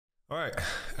Alright,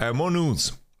 more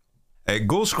news.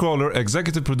 Ghostcrawler,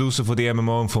 executive producer for the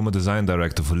MMO and former design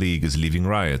director for League, is leaving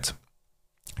Riot.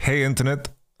 Hey internet,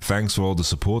 thanks for all the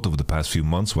support over the past few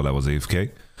months while I was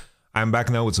AFK. I'm back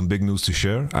now with some big news to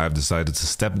share. I have decided to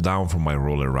step down from my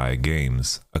role at Riot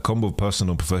Games. A combo of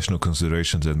personal and professional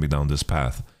considerations led me down this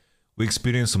path. We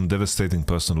experienced some devastating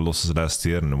personal losses last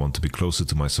year and I want to be closer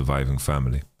to my surviving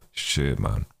family. Shit,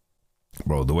 man.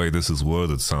 Bro, the way this is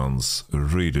worded sounds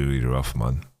really rough,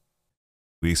 man.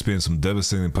 We experienced some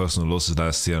devastating personal losses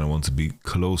last year and I want to be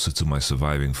closer to my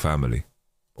surviving family.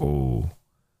 Oh,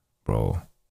 bro.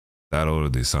 That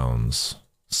already sounds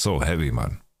so heavy,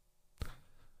 man.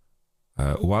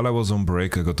 While I was on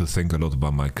break, I got to think a lot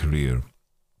about my career.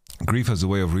 Grief has a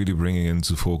way of really bringing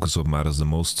into focus what matters the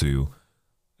most to you.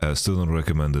 Still not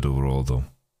recommended overall though.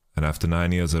 And after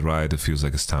 9 years at Riot, it feels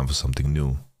like it's time for something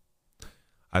new.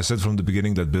 I said from the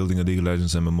beginning that building a League of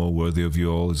Legends MMO worthy of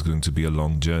you all is going to be a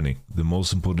long journey. The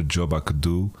most important job I could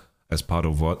do as part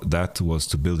of that was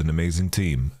to build an amazing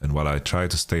team. And while I try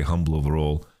to stay humble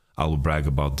overall, I will brag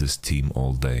about this team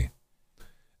all day.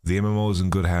 The MMO is in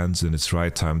good hands and it's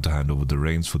right time to hand over the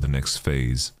reins for the next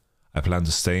phase. I plan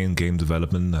to stay in game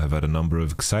development. I have had a number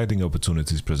of exciting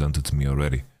opportunities presented to me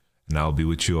already. And I'll be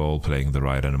with you all playing the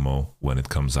Riot MMO when it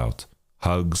comes out.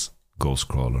 Hugs,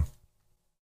 Ghostcrawler.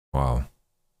 Wow.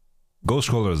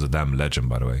 Ghostcrawler is a damn legend,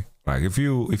 by the way. Like if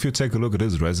you take a look at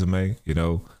his resume, you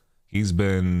know, he's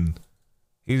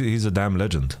a damn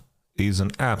legend. He's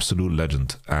an absolute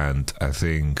legend, and I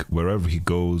think wherever he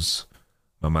goes,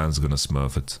 my man's gonna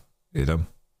smurf it, you know.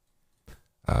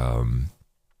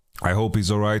 I hope he's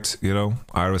all right. You know,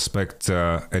 I respect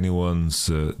anyone's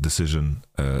decision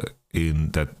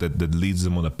in that leads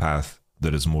them on a path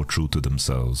that is more true to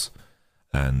themselves,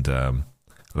 and.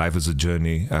 Life is a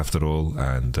journey after all,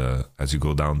 and as you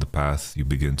go down the path, you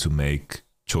begin to make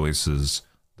choices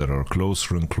that are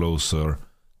closer and closer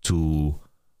to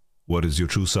what is your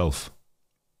true self.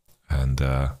 And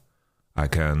I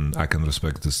can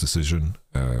respect this decision.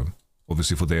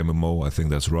 Obviously for the MMO, I think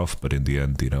that's rough, but in the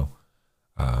end, you know,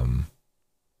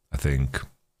 I think,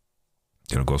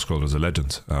 you know, Ghostcrawler is a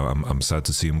legend. I'm sad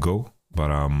to see him go,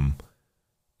 but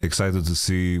excited to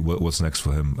see what's next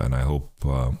for him, and I hope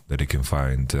that he can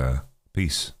find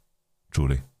peace,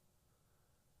 truly.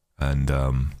 And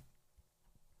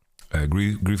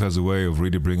grief has a way of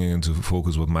really bringing into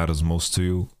focus what matters most to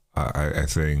you. I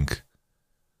think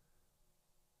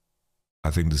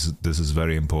this is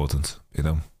very important, you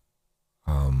know.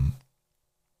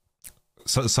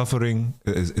 Suffering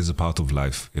is a part of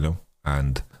life, you know,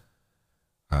 and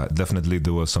definitely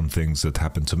there were some things that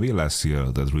happened to me last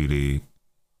year that really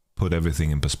put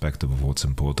everything in perspective of what's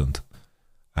important,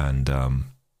 and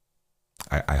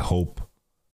I hope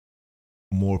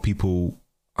more people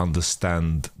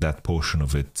understand that portion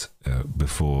of it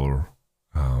before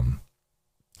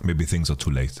maybe things are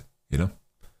too late, you know.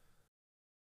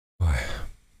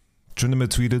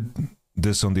 Trinidad tweeted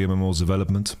this on the MMO's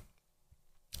development.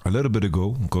 A little bit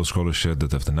ago, Ghostcrawler shared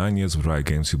that after 9 years with Riot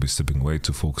Games, he'll be stepping away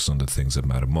to focus on the things that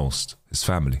matter most, his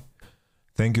family.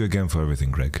 Thank you again for everything,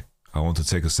 Greg. I want to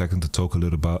take a second to talk a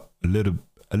little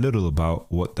about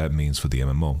what that means for the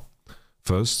MMO.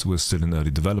 First, we're still in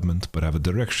early development, but have a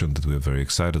direction that we're very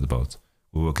excited about.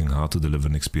 We're working hard to deliver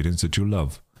an experience that you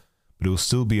love, but it will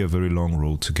still be a very long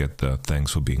road to get there.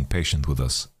 Thanks for being patient with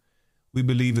us. We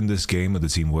believe in this game and the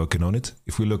team working on it.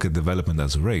 If we look at development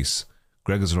as a race,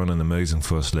 Greg has run an amazing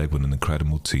first leg with an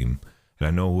incredible team, and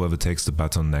I know whoever takes the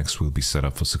baton next will be set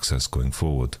up for success going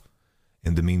forward.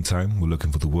 In the meantime, we're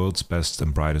looking for the world's best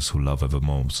and brightest who love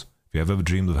MMOs. If you have ever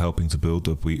dreamed of helping to build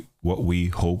up what we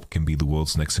hope can be the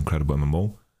world's next incredible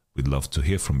MMO, we'd love to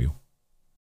hear from you.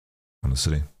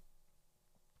 Honestly,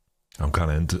 I'm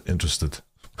kind of interested.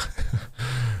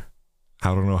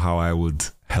 I don't know how I would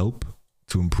help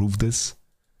to improve this,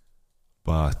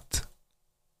 but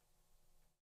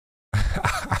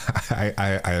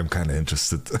I am kind of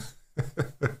interested.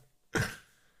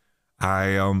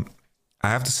 I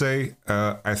have to say,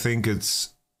 I think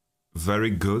it's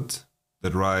very good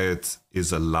that Riot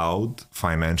is allowed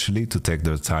financially to take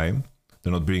their time.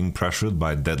 They're not being pressured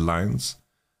by deadlines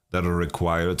that are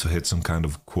required to hit some kind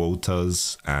of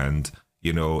quotas, and,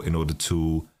 you know, in order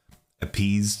to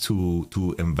appease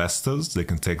to investors, they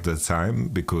can take their time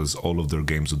because all of their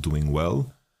games are doing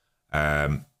well.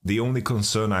 The only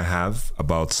concern I have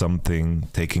about something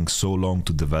taking so long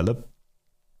to develop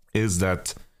is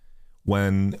that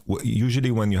usually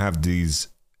when you have these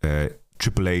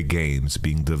AAA games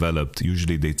being developed,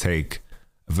 usually they take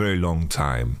a very long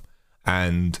time,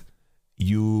 and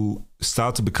you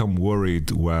start to become worried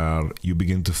where you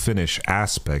begin to finish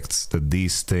aspects that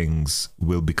these things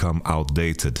will become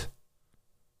outdated,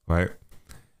 right?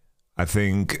 I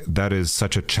think that is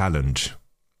such a challenge.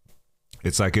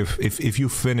 It's like if you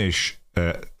finish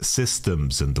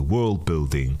systems and the world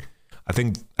building, I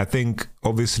think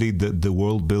obviously the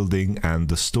world building and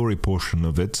the story portion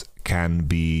of it can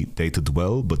be dated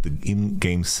well, but the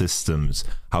in-game systems,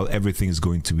 how everything is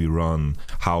going to be run,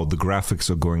 how the graphics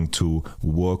are going to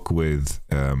work with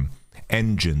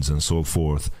engines and so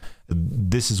forth,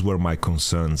 this is where my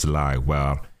concerns lie,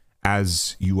 where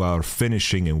as you are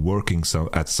finishing and working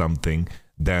at something,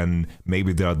 then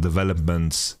maybe there are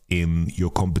developments in your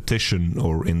competition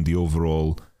or in the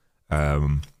overall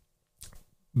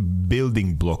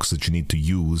building blocks that you need to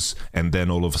use, and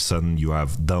then all of a sudden you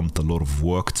have dumped a lot of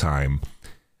work time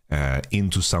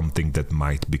into something that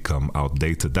might become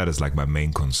outdated. That is like my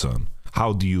main concern.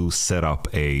 How do you set up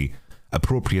a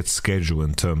appropriate schedule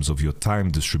in terms of your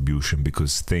time distribution,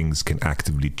 because things can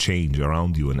actively change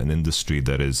around you in an industry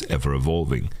that is ever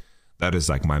evolving? That is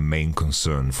like my main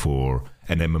concern for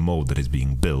an MMO that is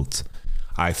being built.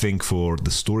 I think for the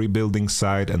story building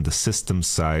side and the system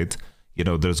side, you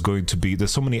know, there's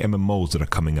so many MMOs that are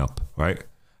coming up, right?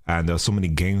 And there are so many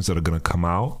games that are going to come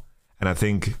out. And I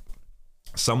think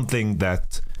something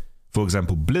that, for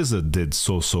example, Blizzard did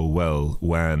so well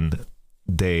when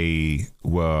they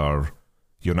were,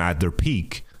 you know, at their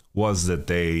peak, was that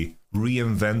they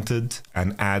reinvented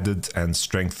and added and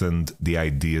strengthened the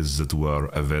ideas that were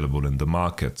available in the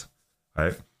market,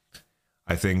 right?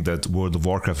 I think that World of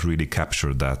Warcraft really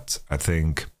captured that. I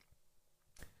think,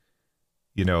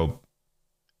 you know,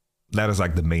 that is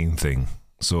like the main thing.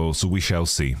 So we shall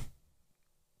see.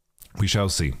 We shall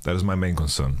see. That is my main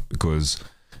concern, because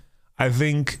I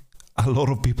think a lot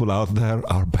of people out there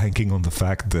are banking on the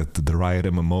fact that the Riot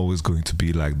MMO is going to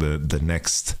be like the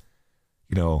next,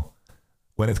 you know,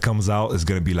 when it comes out, it's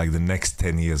going to be like the next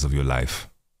 10 years of your life.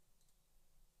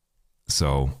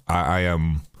 So I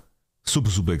am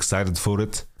super excited for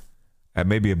it, and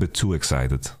maybe a bit too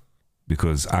excited,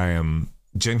 because I am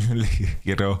genuinely,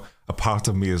 you know, a part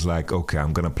of me is like, okay,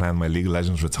 I'm going to plan my League of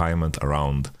Legends retirement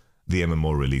around the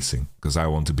MMO releasing, because I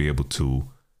want to be able to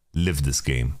live this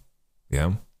game.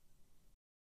 Yeah.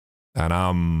 And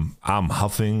I'm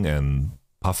huffing and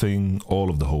puffing all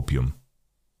of the hopium.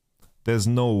 There's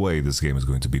no way this game is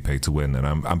going to be pay to win, and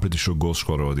I'm pretty sure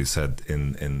Ghostcrawler already said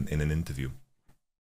in an interview